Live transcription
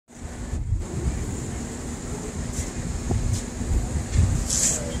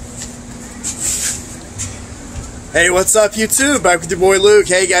Hey, what's up YouTube? Back with your boy Luke.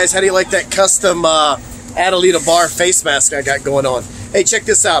 Hey guys, how do you like that custom Adelita bar face mask I got going on? Hey, check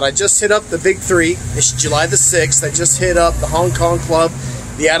this out. I just hit up the big three. It's July the 6th. I just hit up the Hong Kong club,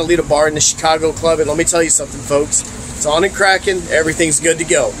 the Adelita bar, and the Chicago club. And let me tell you something, folks. It's on and cracking. Everything's good to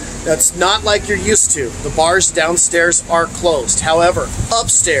go. That's not like you're used to. The bars downstairs are closed. However,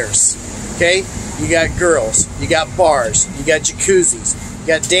 upstairs, okay, you got girls, you got bars, you got jacuzzis, you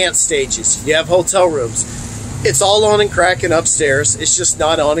got dance stages, you have hotel rooms. It's all on and cracking upstairs. It's just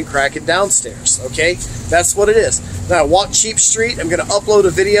not on and cracking downstairs, okay? That's what it is. Now, I walk Cheap Street. I'm going to upload a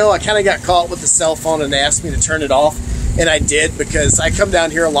video. I kind of got caught with the cell phone and they asked me to turn it off, and I did because I come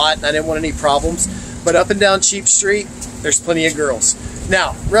down here a lot and I didn't want any problems. But up and down Cheap Street, there's plenty of girls.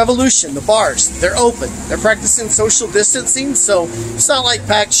 Now, Revolution, the bars, they're open. They're practicing social distancing, so it's not like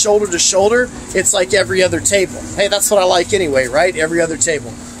packed shoulder to shoulder. It's like every other table. Hey, that's what I like anyway, right? Every other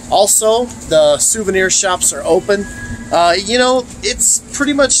table. Also, the souvenir shops are open. You know, it's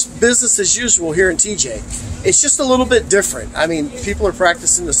pretty much business as usual here in TJ. It's just a little bit different. I mean, people are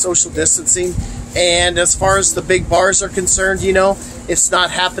practicing the social distancing, and as far as the big bars are concerned, you know, it's not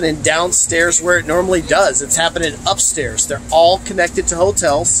happening downstairs where it normally does. It's happening upstairs. They're all connected to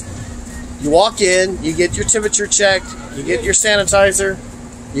hotels. You walk in, you get your temperature checked, you get your sanitizer,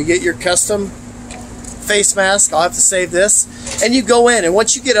 you get your custom face mask. I'll have to save this, and you go in, and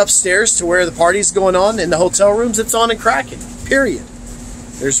once you get upstairs to where the party's going on in the hotel rooms, it's on and cracking, period.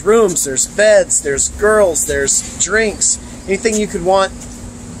 There's rooms, there's beds, there's girls, there's drinks, anything you could want.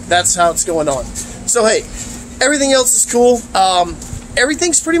 That's how it's going on. So hey, everything else is cool.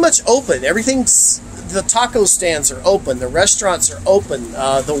 Everything's pretty much open. The taco stands are open, the restaurants are open,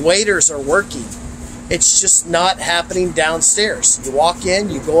 the waiters are working. It's just not happening downstairs. You walk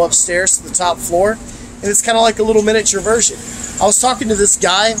in, you go upstairs to the top floor, and it's kind of like a little miniature version. I was talking to this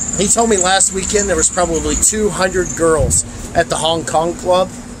guy. He told me last weekend there was probably 200 girls at the Hong Kong club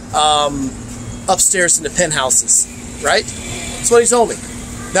upstairs in the penthouses, right? That's what he told me.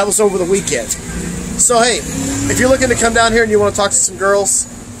 That was over the weekend. So hey, if you're looking to come down here and you want to talk to some girls,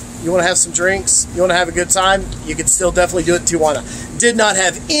 you want to have some drinks, you want to have a good time, you can still definitely do it in Tijuana. Did not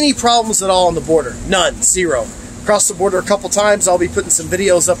have any problems at all on the border. None. Zero. Crossed the border a couple times. I'll be putting some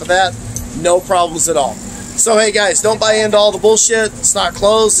videos up of that. No problems at all. So hey guys, don't buy into all the bullshit. It's not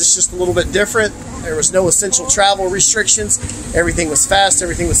closed. It's just a little bit different. There was no essential travel restrictions. Everything was fast.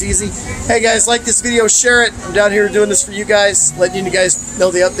 Everything was easy. Hey guys, like this video, share it. I'm down here doing this for you guys, letting you guys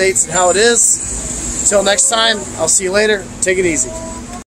know the updates and how it is. Until next time, I'll see you later. Take it easy.